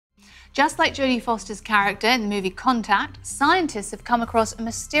Just like Jodie Foster's character in the movie Contact, scientists have come across a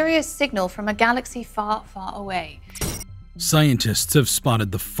mysterious signal from a galaxy far, far away. Scientists have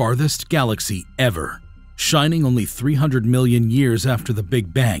spotted the farthest galaxy ever. Shining only 300 million years after the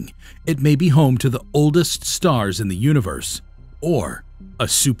Big Bang, it may be home to the oldest stars in the universe, or a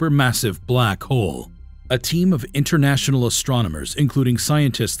supermassive black hole. A team of international astronomers, including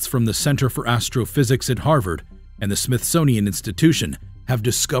scientists from the Center for Astrophysics at Harvard and the Smithsonian Institution, have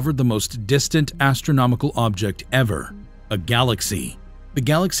discovered the most distant astronomical object ever, a galaxy. The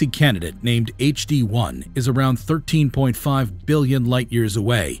galaxy candidate, named HD1, is around 13.5 billion light-years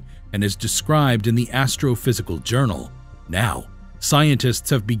away and is described in the Astrophysical Journal. Now, scientists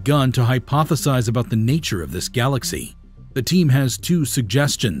have begun to hypothesize about the nature of this galaxy. The team has two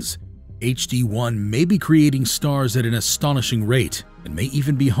suggestions. HD1 may be creating stars at an astonishing rate and may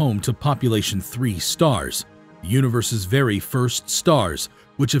even be home to population 3 stars, the universe's very first stars,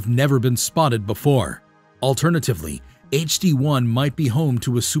 which have never been spotted before. Alternatively, HD1 might be home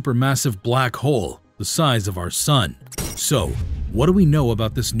to a supermassive black hole the size of our Sun. So, what do we know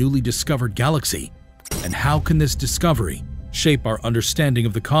about this newly discovered galaxy? And how can this discovery shape our understanding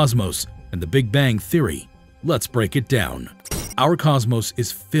of the cosmos and the Big Bang Theory? Let's break it down. Our cosmos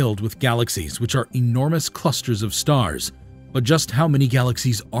is filled with galaxies, which are enormous clusters of stars. But just how many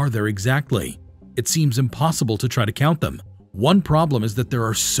galaxies are there exactly? It seems impossible to try to count them. One problem is that there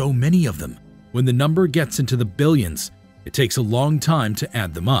are so many of them. When the number gets into the billions, it takes a long time to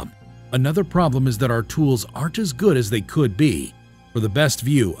add them up. Another problem is that our tools aren't as good as they could be. For the best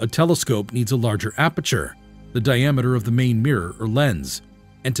view, a telescope needs a larger aperture, the diameter of the main mirror or lens,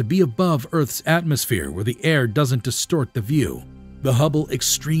 and to be above Earth's atmosphere where the air doesn't distort the view. The Hubble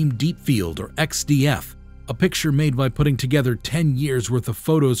Extreme Deep Field, or XDF, a picture made by putting together 10 years worth of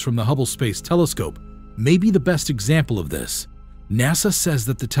photos from the Hubble Space Telescope, may be the best example of this. NASA says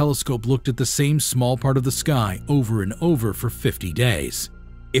that the telescope looked at the same small part of the sky over and over for 50 days.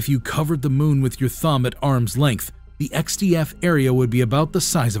 If you covered the moon with your thumb at arm's length, the XDF area would be about the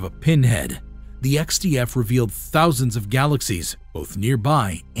size of a pinhead. The XDF revealed thousands of galaxies, both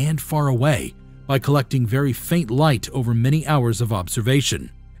nearby and far away, by collecting very faint light over many hours of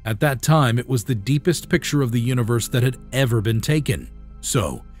observation. At that time, it was the deepest picture of the universe that had ever been taken.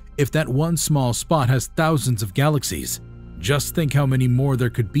 So, if that one small spot has thousands of galaxies, just think how many more there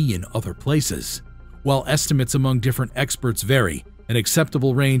could be in other places. While estimates among different experts vary, an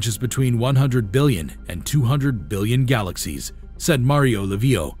acceptable range is between 100 billion and 200 billion galaxies, said Mario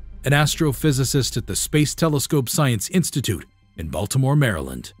Livio, an astrophysicist at the Space Telescope Science Institute in Baltimore,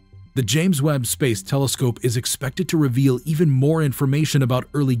 Maryland. The James Webb Space Telescope is expected to reveal even more information about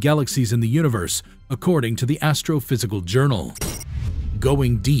early galaxies in the universe, according to the Astrophysical Journal.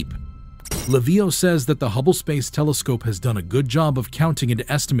 Going deep. Livio says that the Hubble Space Telescope has done a good job of counting and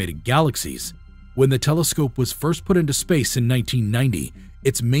estimating galaxies. When the telescope was first put into space in 1990,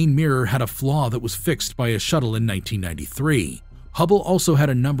 its main mirror had a flaw that was fixed by a shuttle in 1993. Hubble also had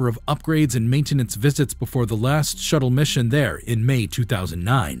a number of upgrades and maintenance visits before the last shuttle mission there in May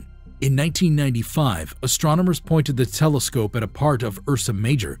 2009. In 1995, astronomers pointed the telescope at a part of Ursa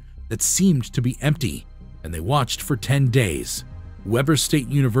Major that seemed to be empty, and they watched for 10 days. Weber State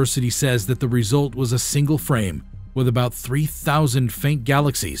University says that the result was a single frame with about 3,000 faint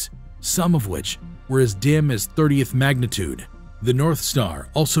galaxies, some of which were as dim as 30th magnitude. The North Star,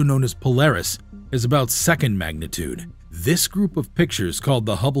 also known as Polaris, is about 2nd magnitude. This group of pictures, called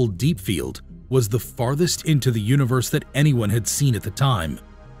the Hubble Deep Field, was the farthest into the universe that anyone had seen at the time.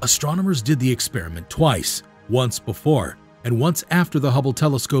 Astronomers did the experiment twice, once before and once after the Hubble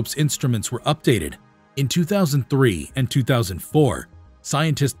telescope's instruments were updated. In 2003 and 2004,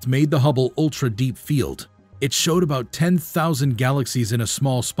 scientists made the Hubble Ultra Deep Field. It showed about 10,000 galaxies in a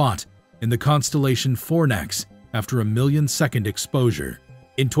small spot in the constellation Fornax after a million-second exposure.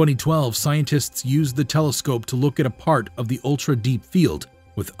 In 2012, scientists used the telescope to look at a part of the Ultra Deep Field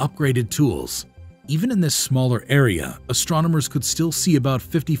with upgraded tools. Even in this smaller area, astronomers could still see about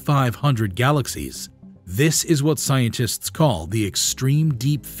 5,500 galaxies. This is what scientists call the Extreme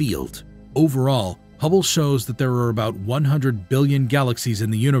Deep Field. Overall, Hubble shows that there are about 100 billion galaxies in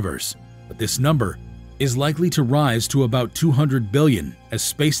the universe, but this number is likely to rise to about 200 billion as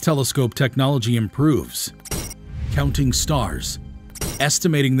space telescope technology improves. Counting stars.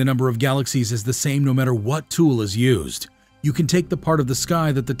 Estimating the number of galaxies is the same no matter what tool is used. You can take the part of the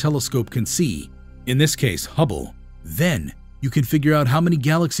sky that the telescope can see, in this case Hubble. Then, you can figure out how many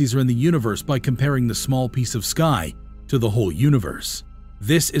galaxies are in the universe by comparing the small piece of sky to the whole universe.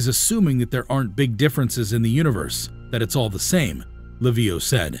 This is assuming that there aren't big differences in the universe, that it's all the same, Livio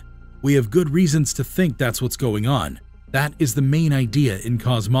said. We have good reasons to think that's what's going on. That is the main idea in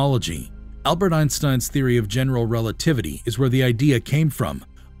cosmology. Albert Einstein's theory of general relativity is where the idea came from.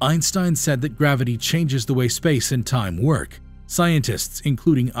 Einstein said that gravity changes the way space and time work. Scientists,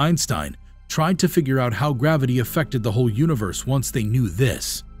 including Einstein, tried to figure out how gravity affected the whole universe once they knew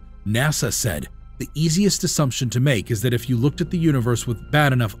this. NASA said, the easiest assumption to make is that if you looked at the universe with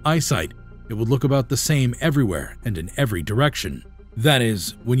bad enough eyesight, it would look about the same everywhere and in every direction. That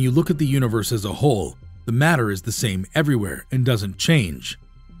is, when you look at the universe as a whole, the matter is the same everywhere and doesn't change.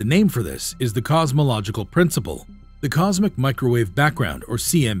 The name for this is the cosmological principle. The cosmic microwave background, or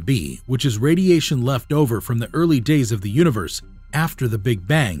CMB, which is radiation left over from the early days of the universe after the Big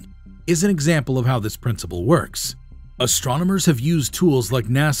Bang, is an example of how this principle works. Astronomers have used tools like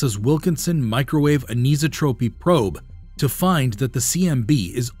NASA's Wilkinson Microwave Anisotropy Probe to find that the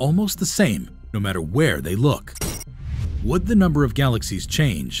CMB is almost the same no matter where they look. Would the number of galaxies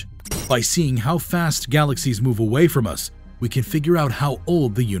change? By seeing how fast galaxies move away from us, we can figure out how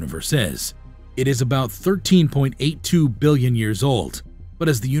old the universe is. It is about 13.82 billion years old, but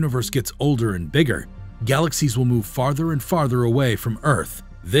as the universe gets older and bigger, galaxies will move farther and farther away from Earth.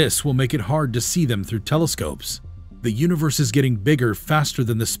 This will make it hard to see them through telescopes. The universe is getting bigger faster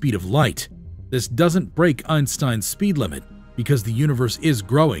than the speed of light. This doesn't break Einstein's speed limit because the universe is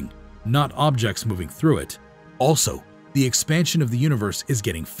growing, not objects moving through it. Also, the expansion of the universe is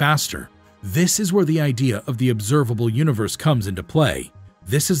getting faster. This is where the idea of the observable universe comes into play.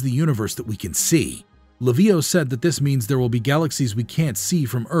 This is the universe that we can see. Leviaux said that this means there will be galaxies we can't see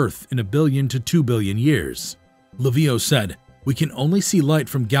from Earth in 1 billion to 2 billion years. Leviaux said, we can only see light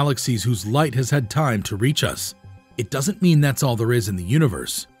from galaxies whose light has had time to reach us. It doesn't mean that's all there is in the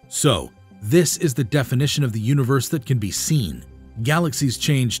universe. So, this is the definition of the universe that can be seen. Galaxies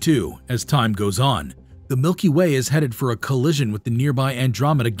change too as time goes on. The Milky Way is headed for a collision with the nearby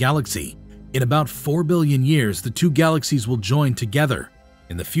Andromeda galaxy. In about 4 billion years, the two galaxies will join together.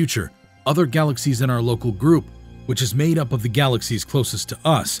 In the future, other galaxies in our local group, which is made up of the galaxies closest to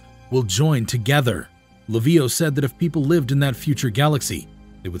us, will join together. Leviaux said that if people lived in that future galaxy,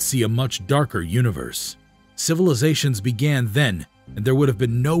 they would see a much darker universe. Civilizations began then, and there would have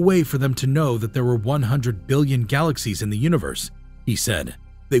been no way for them to know that there were 100 billion galaxies in the universe, he said.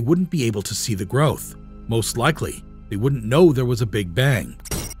 They wouldn't be able to see the growth. Most likely, they wouldn't know there was a Big Bang.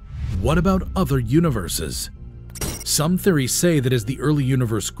 What about other universes? Some theories say that as the early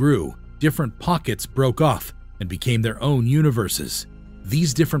universe grew, different pockets broke off and became their own universes.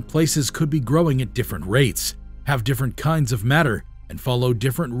 These different places could be growing at different rates, have different kinds of matter, and follow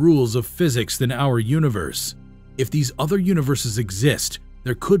different rules of physics than our universe. If these other universes exist,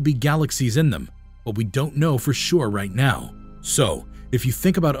 there could be galaxies in them, but we don't know for sure right now. So, if you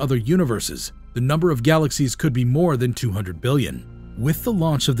think about other universes, the number of galaxies could be more than 200 billion. With the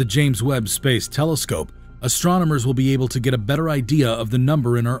launch of the James Webb Space Telescope, astronomers will be able to get a better idea of the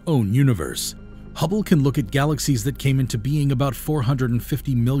number in our own universe. Hubble can look at galaxies that came into being about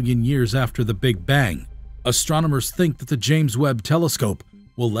 450 million years after the Big Bang. Astronomers think that the James Webb Telescope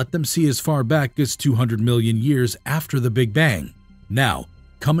will let them see as far back as 200 million years after the Big Bang. Now,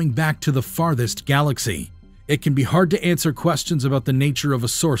 coming back to the farthest galaxy, it can be hard to answer questions about the nature of a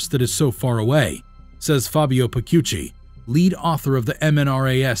source that is so far away, says Fabio Paccucci, lead author of the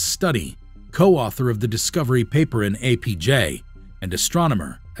MNRAS study, co-author of the discovery paper in APJ, and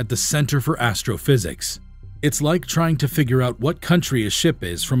astronomer at the Center for Astrophysics. It's like trying to figure out what country a ship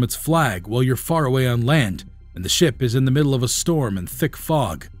is from its flag while you're far away on land and the ship is in the middle of a storm and thick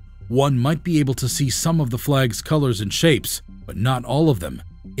fog. One might be able to see some of the flag's colors and shapes, but not all of them.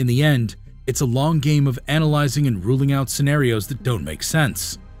 In the end, it's a long game of analyzing and ruling out scenarios that don't make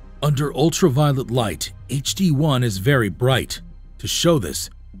sense. Under ultraviolet light, HD1 is very bright. To show this,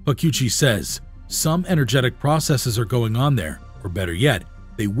 Paccucci says, some energetic processes are going on there, or better yet,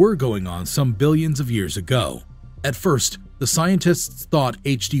 they were going on some billions of years ago. At first, the scientists thought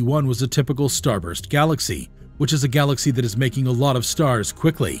HD1 was a typical starburst galaxy, which is a galaxy that is making a lot of stars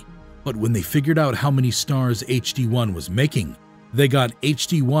quickly. But when they figured out how many stars HD1 was making, they got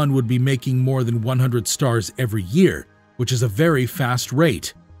HD1 would be making more than 100 stars every year, which is a very fast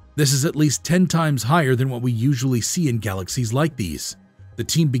rate. This is at least 10 times higher than what we usually see in galaxies like these. The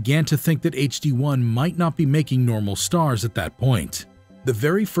team began to think that HD1 might not be making normal stars at that point. The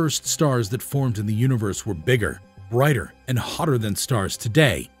very first stars that formed in the universe were bigger, brighter, and hotter than stars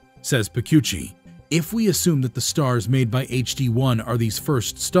today, says Paccucci. If we assume that the stars made by HD1 are these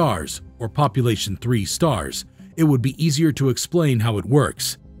first stars, or population 3 stars, it would be easier to explain how it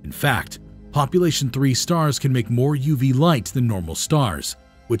works. In fact, population 3 stars can make more UV light than normal stars,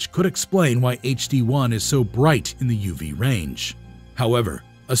 which could explain why HD1 is so bright in the UV range. However,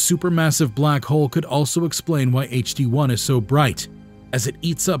 A supermassive black hole could also explain why HD1 is so bright. As it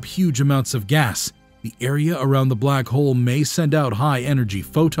eats up huge amounts of gas, the area around the black hole may send out high-energy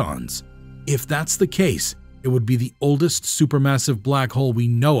photons. If that's the case, it would be the oldest supermassive black hole we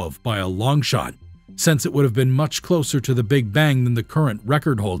know of by a long shot, since it would have been much closer to the Big Bang than the current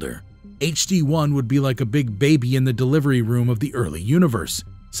record holder. HD1 would be like a big baby in the delivery room of the early universe,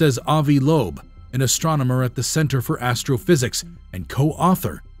 says Avi Loeb, an astronomer at the Center for Astrophysics and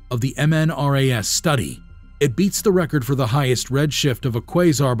co-author of the MNRAS study. It beats the record for the highest redshift of a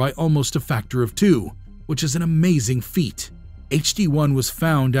quasar by almost a factor of 2, which is an amazing feat. HD1 was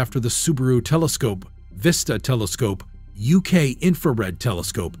found after the Subaru Telescope, Vista Telescope, UK Infrared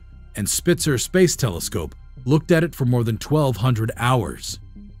Telescope, and Spitzer Space Telescope looked at it for more than 1,200 hours.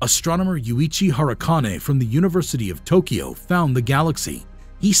 Astronomer Yuichi Harakane from the University of Tokyo found the galaxy.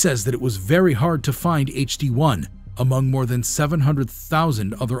 He says that it was very hard to find HD1 among more than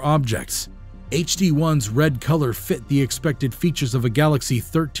 700,000 other objects. HD1's red color fit the expected features of a galaxy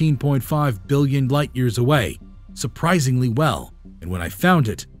 13.5 billion light-years away surprisingly well, and when I found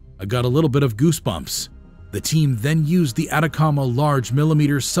it, I got a little bit of goosebumps. The team then used the Atacama Large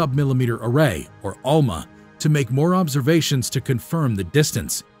Millimeter Submillimeter Array, or ALMA, to make more observations to confirm the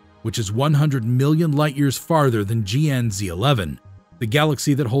distance, which is 100 million light-years farther than GNZ11, the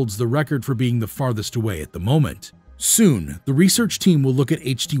galaxy that holds the record for being the farthest away at the moment. Soon, the research team will look at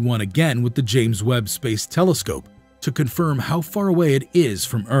HD1 again with the James Webb Space Telescope to confirm how far away it is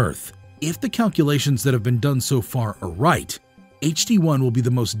from Earth. If the calculations that have been done so far are right, HD1 will be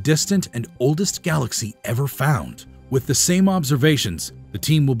the most distant and oldest galaxy ever found. With the same observations, the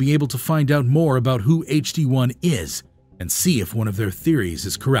team will be able to find out more about who HD1 is and see if one of their theories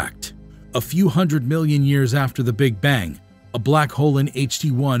is correct. A few 100 million years after the Big Bang, a black hole in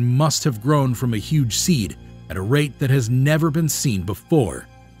HD1 must have grown from a huge seed at a rate that has never been seen before.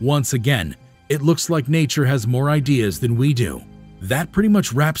 Once again, it looks like nature has more ideas than we do. That pretty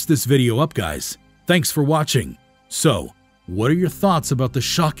much wraps this video up, guys. Thanks for watching. So, what are your thoughts about the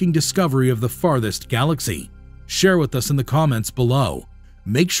shocking discovery of the farthest galaxy? Share with us in the comments below.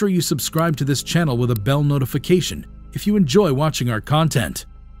 Make sure you subscribe to this channel with a bell notification if you enjoy watching our content.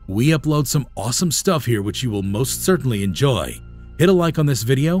 We upload some awesome stuff here which you will most certainly enjoy. Hit a like on this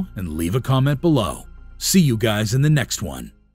video and leave a comment below. See you guys in the next one.